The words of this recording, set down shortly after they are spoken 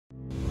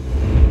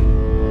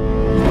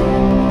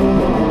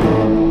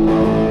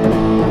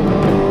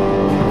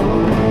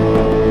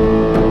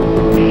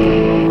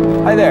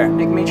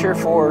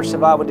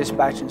Survival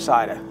Dispatch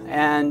Insider,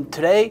 and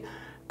today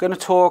I'm going to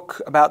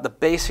talk about the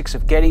basics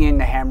of getting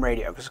into ham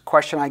radio, because the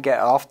question I get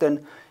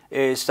often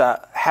is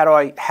how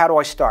do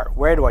I start?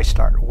 Where do I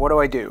start? What do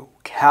I do?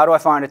 How do I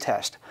find a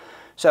test?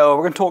 So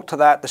we're going to talk to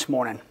that this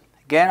morning.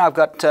 Again, I've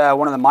got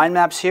one of the mind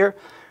maps here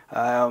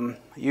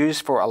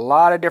used for a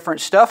lot of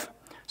different stuff.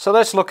 So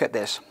let's look at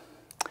this.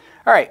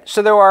 All right,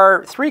 so there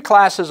are 3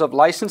 classes of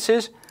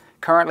licenses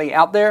currently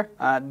out there.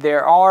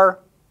 There are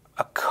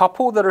a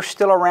couple that are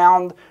still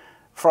around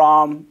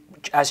from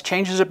as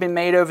changes have been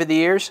made over the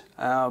years,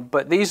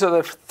 but these are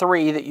the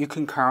 3 that you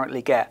can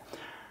currently get.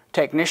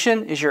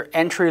 Technician is your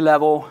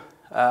entry-level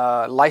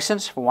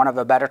license, for want of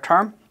a better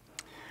term.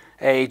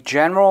 A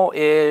general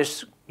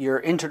is your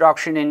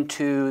introduction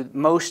into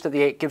most of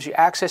the, gives you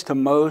access to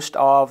most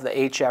of the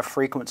HF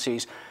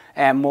frequencies,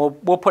 and we'll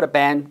put a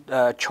band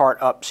chart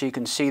up so you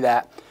can see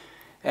that.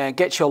 And it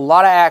gets you a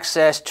lot of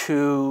access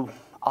to,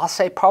 I'll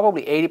say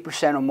probably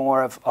 80% or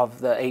more of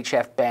the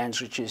HF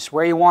bands, which is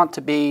where you want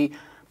to be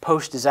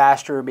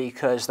post-disaster,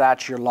 because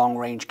that's your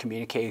long-range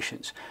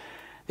communications.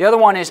 The other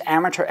one is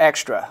Amateur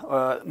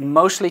Extra,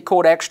 mostly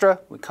called Extra.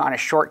 We kind of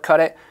shortcut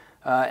it,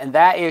 and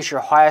that is your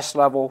highest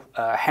level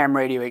ham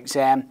radio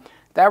exam.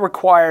 That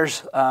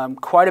requires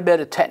quite a bit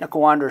of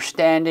technical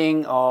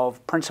understanding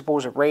of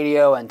principles of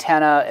radio,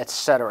 antenna,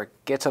 etc. It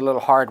gets a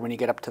little hard when you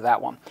get up to that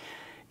one.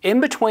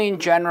 In between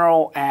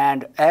General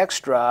and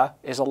Extra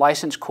is a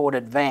license called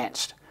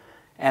Advanced,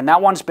 and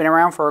that one's been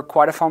around for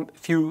quite a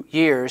few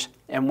years,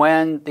 and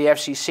when the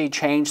FCC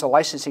changed the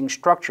licensing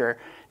structure,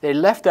 they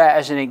left that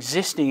as an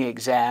existing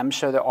exam,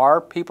 so there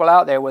are people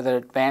out there with an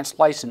advanced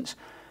license,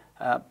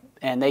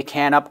 and they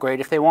can upgrade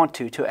if they want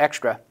to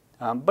Extra,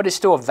 but it's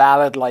still a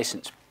valid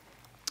license.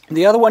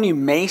 The other one you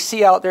may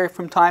see out there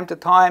from time to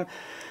time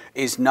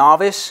is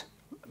Novice,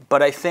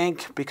 but I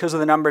think because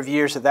of the number of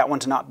years that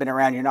one's not been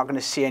around, you're not going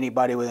to see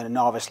anybody with a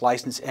Novice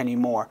license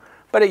anymore,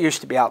 but it used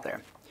to be out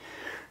there.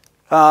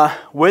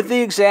 With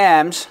the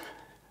exams,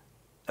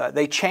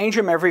 they change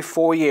them every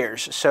 4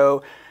 years.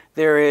 So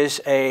there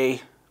is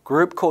a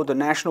group called the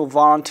National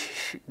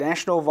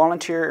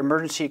Volunteer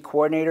Emergency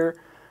Coordinator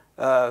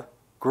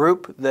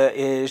group that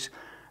is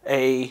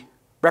a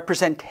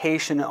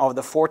representation of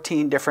the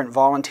 14 different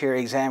volunteer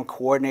exam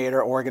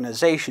coordinator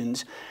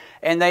organizations,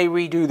 and they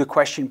redo the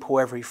question pool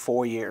every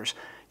 4 years.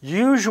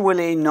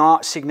 Usually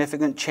not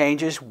significant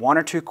changes, 1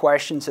 or 2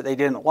 questions that they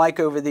didn't like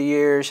over the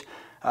years,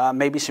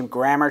 maybe some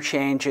grammar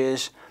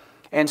changes.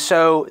 And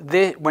so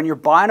when you're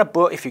buying a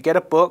book, if you get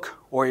a book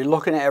or you're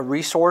looking at a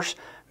resource,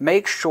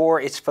 make sure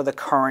it's for the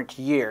current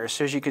year.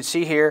 So as you can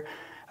see here,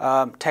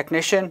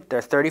 Technician, there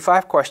are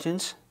 35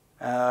 questions,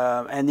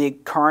 and the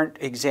current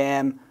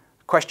exam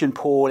question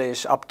pool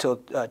is up to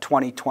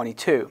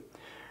 2022.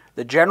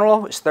 The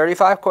General is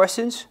 35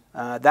 questions.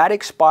 That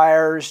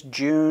expires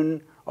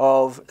June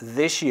of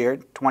this year,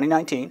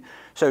 2019.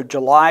 So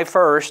July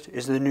 1st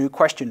is the new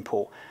question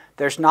pool.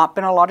 There's not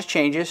been a lot of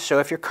changes, so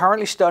if you're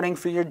currently studying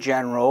for your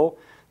General,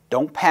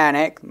 don't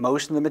panic.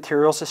 Most of the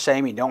material's the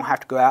same. You don't have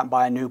to go out and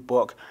buy a new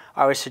book.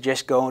 I would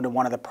suggest going to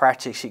one of the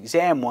practice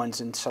exam ones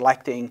and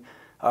selecting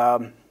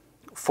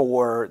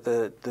for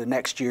the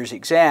next year's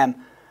exam,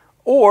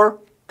 or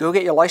go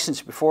get your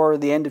license before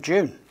the end of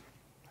June.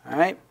 All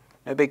right,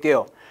 no big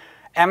deal.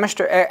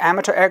 Amateur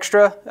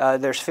Extra,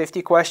 there's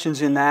 50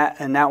 questions in that,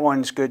 and that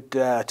one's good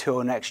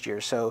till next year.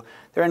 So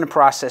they're in the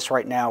process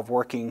right now of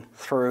working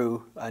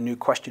through a new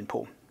question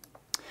pool.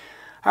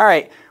 All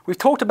right, we've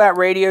talked about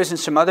radios in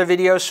some other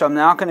videos, so I'm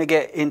not going to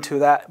get into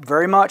that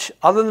very much,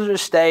 other than to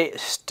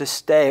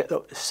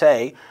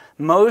say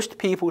most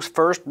people's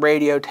first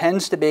radio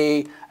tends to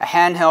be a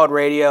handheld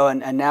radio,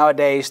 and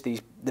nowadays the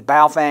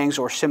Baofangs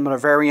or similar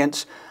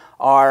variants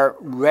are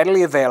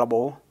readily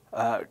available,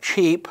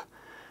 cheap.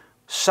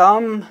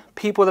 Some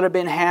people that have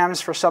been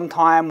hams for some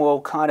time will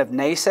kind of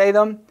naysay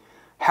them.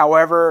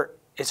 However,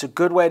 it's a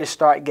good way to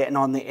start getting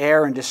on the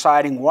air and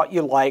deciding what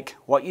you like,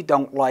 what you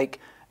don't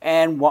like,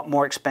 and what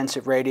more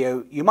expensive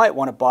radio you might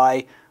want to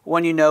buy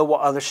when you know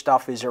what other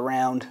stuff is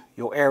around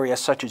your area,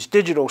 such as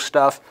digital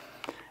stuff.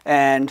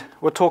 And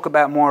we'll talk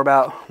more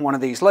about one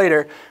of these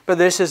later, but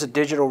this is a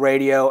digital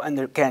radio, and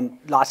there can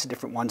lots of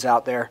different ones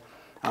out there.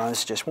 This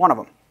is just one of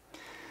them.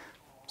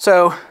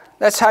 So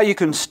that's how you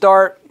can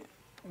start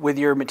with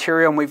your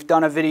material, and we've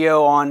done a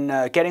video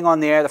on getting on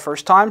the air the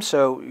first time,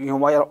 so you'll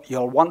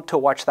want to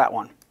watch that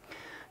one.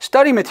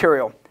 Study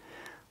material.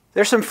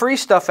 There's some free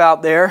stuff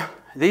out there.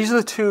 These are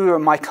the 2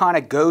 my kind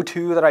of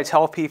go-to that I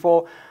tell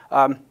people.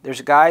 There's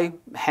a guy,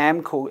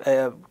 Ham,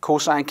 call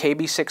sign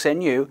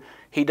KB6NU.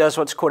 He does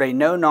what's called a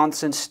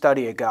no-nonsense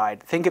study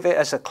guide. Think of it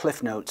as a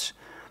Cliff Notes.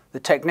 The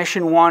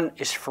Technician one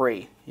is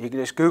free. You can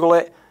just Google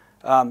it.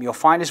 You'll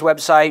find his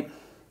website.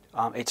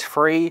 It's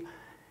free.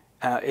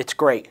 It's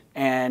great.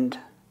 And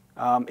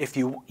if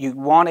you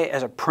want it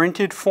as a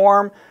printed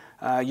form,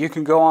 you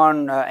can go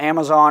on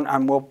Amazon,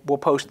 and we'll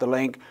post the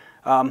link,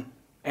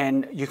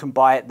 and you can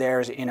buy it there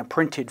in a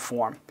printed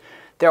form.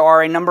 There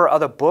are a number of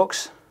other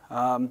books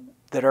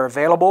that are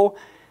available,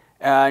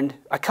 and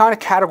I kind of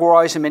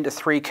categorize them into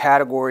 3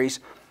 categories.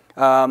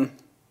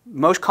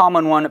 most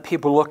common one that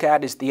people look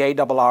at is the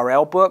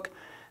ARRL book.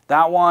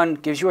 That one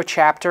gives you a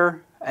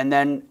chapter and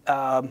then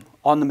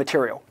on the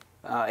material.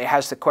 It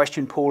has the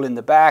question pool in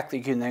the back that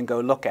you can then go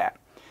look at.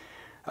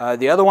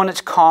 The other one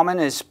that's common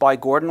is by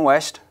Gordon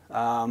West,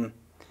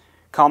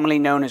 commonly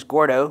known as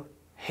Gordo.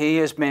 He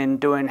has been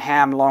doing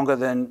ham longer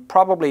than,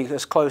 probably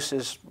as close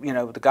as,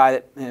 the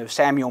guy that,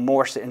 Samuel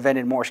Morse, that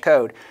invented Morse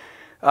code.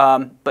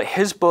 But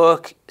his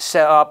book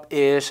setup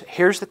is,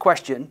 here's the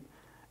question,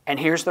 and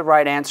here's the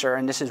right answer,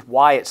 and this is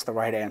why it's the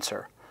right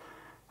answer.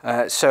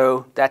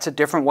 So that's a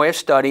different way of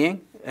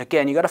studying.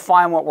 Again, you got to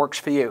find what works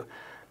for you.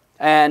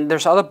 And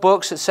there's other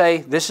books that say,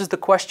 this is the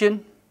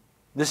question,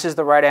 this is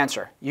the right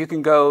answer. You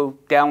can go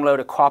download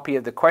a copy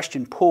of the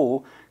question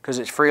pool, because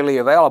it's freely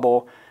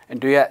available, and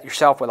do that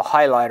yourself with a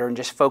highlighter and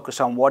just focus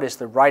on what is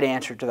the right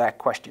answer to that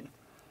question.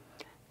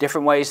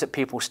 Different ways that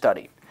people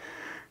study.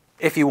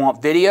 If you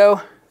want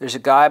video, there's a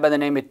guy by the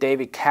name of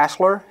David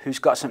Casler who's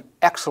got some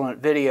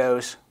excellent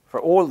videos for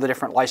all the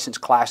different license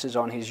classes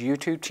on his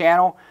YouTube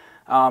channel.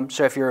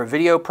 So if you're a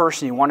video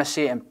person, you want to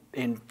see it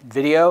in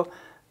video,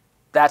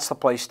 that's the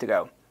place to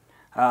go.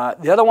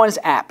 The other one is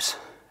apps.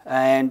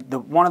 And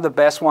one of the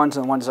best ones,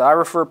 and the ones that I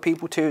refer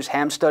people to, is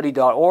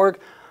hamstudy.org.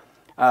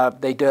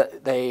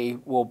 They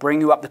will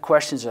bring you up the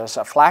questions as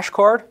a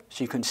flashcard,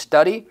 so you can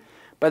study,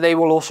 but they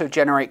will also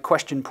generate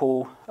question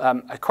pool,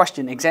 a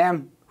question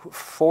exam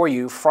for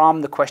you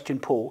from the question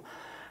pool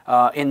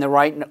in the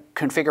right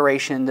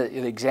configuration,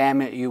 the exam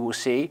that you will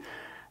see.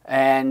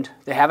 And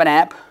they have an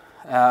app.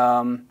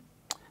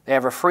 They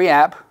have a free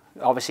app,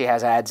 obviously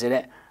has ads in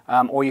it,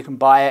 or you can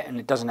buy it and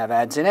it doesn't have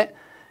ads in it,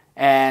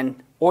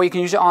 or you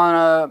can use it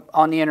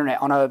on the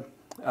internet, on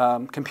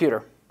a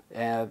computer.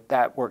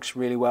 That works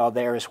really well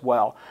there as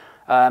well.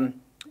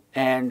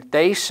 And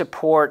they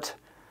support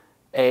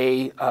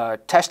a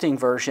testing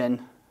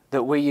version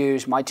that we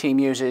use, my team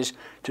uses,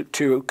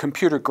 to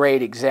computer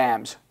grade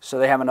exams. So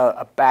they have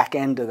a back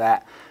end of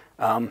that,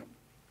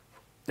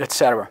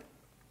 etc.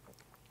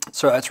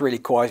 So that's really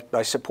cool.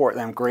 I support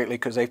them greatly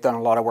because they've done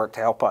a lot of work to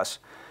help us.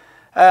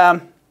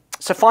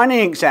 So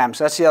finding exams,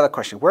 that's the other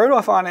question. Where do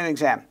I find an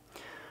exam?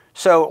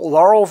 So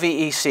Laurel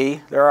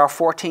VEC, there are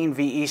 14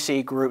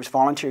 VEC groups,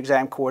 volunteer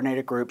exam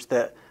coordinator groups,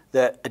 that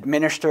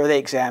administer the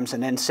exams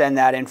and then send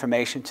that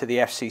information to the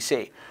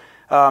FCC.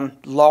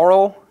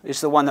 Laurel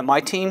is the one that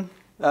my team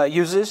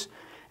uses,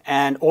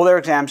 and all their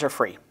exams are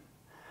free.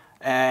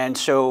 And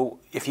so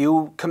if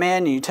you come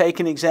in and you take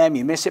an exam,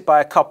 you miss it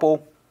by a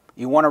couple,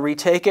 you want to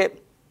retake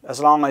it, as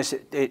long as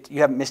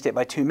you haven't missed it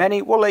by too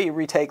many, we'll let you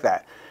retake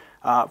that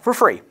for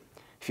free.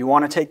 If you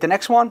want to take the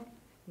next one,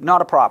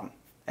 not a problem.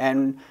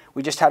 And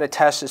we just had a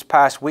test this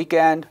past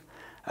weekend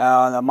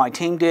that my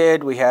team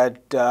did. We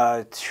had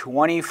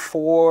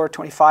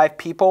 25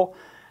 people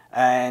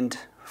and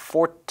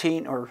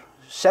 14 or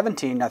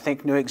 17, I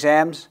think, new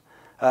exams,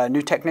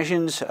 new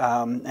technicians,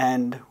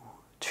 and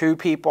 2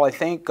 people, I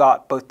think,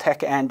 got both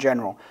tech and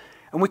general.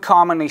 And we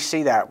commonly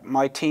see that.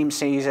 My team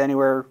sees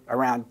anywhere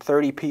around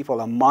 30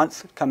 people a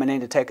month coming in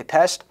to take a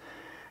test.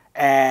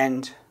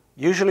 And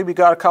usually we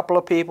got a couple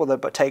of people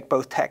that take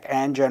both tech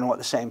and general at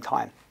the same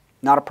time.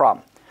 Not a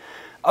problem.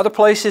 Other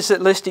places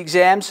that list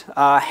exams,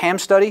 Ham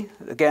Study,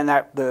 again,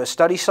 the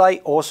study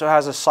site also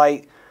has a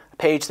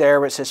page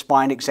there where it says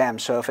find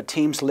exams. So if a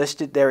team's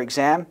listed their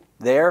exam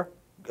there,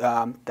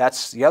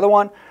 that's the other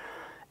one.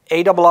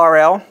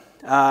 ARRL,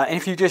 and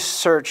if you just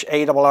search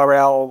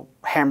ARRL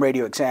ham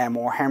radio exam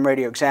or ham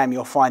radio exam,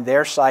 you'll find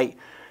their site,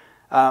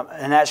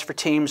 and that's for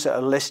teams that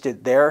are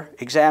listed their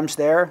exams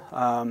there.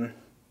 And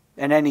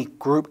any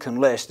group can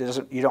list.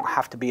 You don't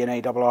have to be an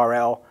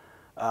ARRL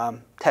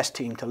test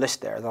team to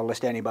list there. They'll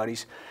list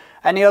anybody's.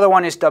 And the other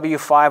one is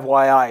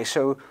W5YI.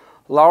 So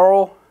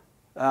Laurel,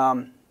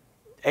 ARRL,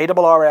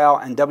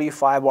 and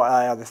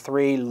W5YI are the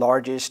 3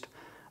 largest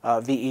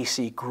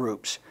VEC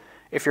groups.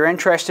 If you're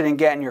interested in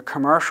getting your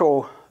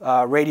commercial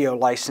radio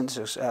license,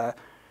 it's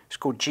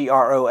called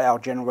GROL,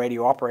 General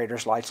Radio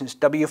Operators License.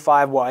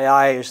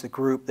 W5YI is the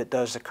group that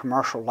does the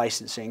commercial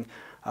licensing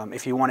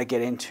if you want to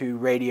get into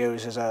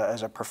radios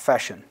as a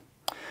profession.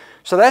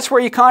 So that's where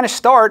you kind of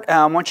start.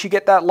 Once you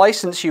get that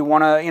license, you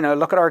want to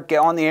look at our Get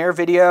on the Air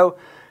video.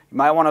 You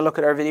might want to look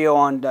at our video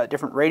on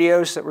different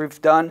radios that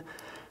we've done,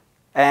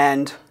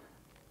 and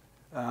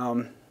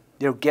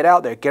get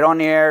out there, get on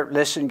the air,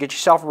 listen, get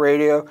yourself a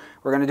radio.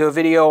 We're going to do a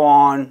video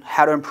on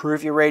how to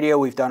improve your radio.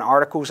 We've done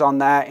articles on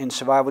that in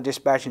Survival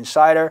Dispatch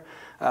Insider.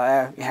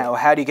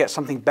 How do you get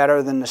something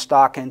better than the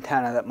stock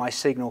antenna that my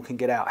signal can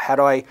get out? How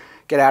do I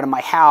get out of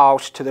my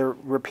house to the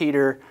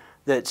repeater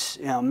that's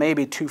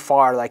maybe too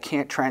far that I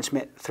can't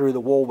transmit through the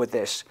wall with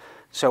this?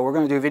 So we're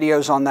going to do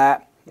videos on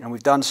that, and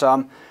we've done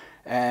some.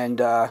 And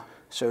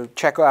so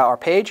check out our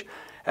page.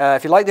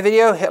 If you like the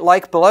video, hit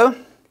like below.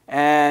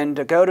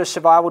 And go to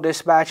Survival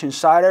Dispatch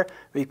Insider.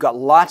 We've got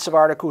lots of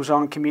articles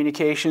on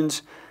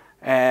communications,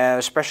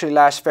 especially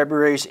last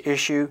February's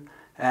issue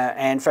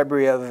and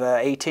February of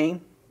 18,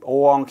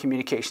 all on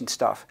communication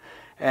stuff.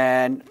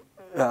 And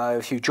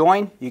If you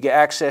join, you get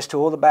access to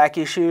all the back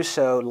issues,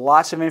 so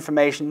lots of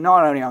information,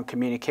 not only on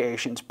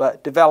communications,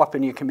 but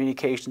developing your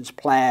communications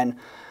plan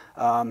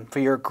for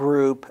your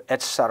group,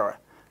 etc.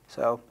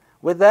 So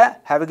with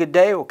that, have a good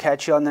day. We'll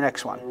catch you on the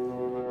next one.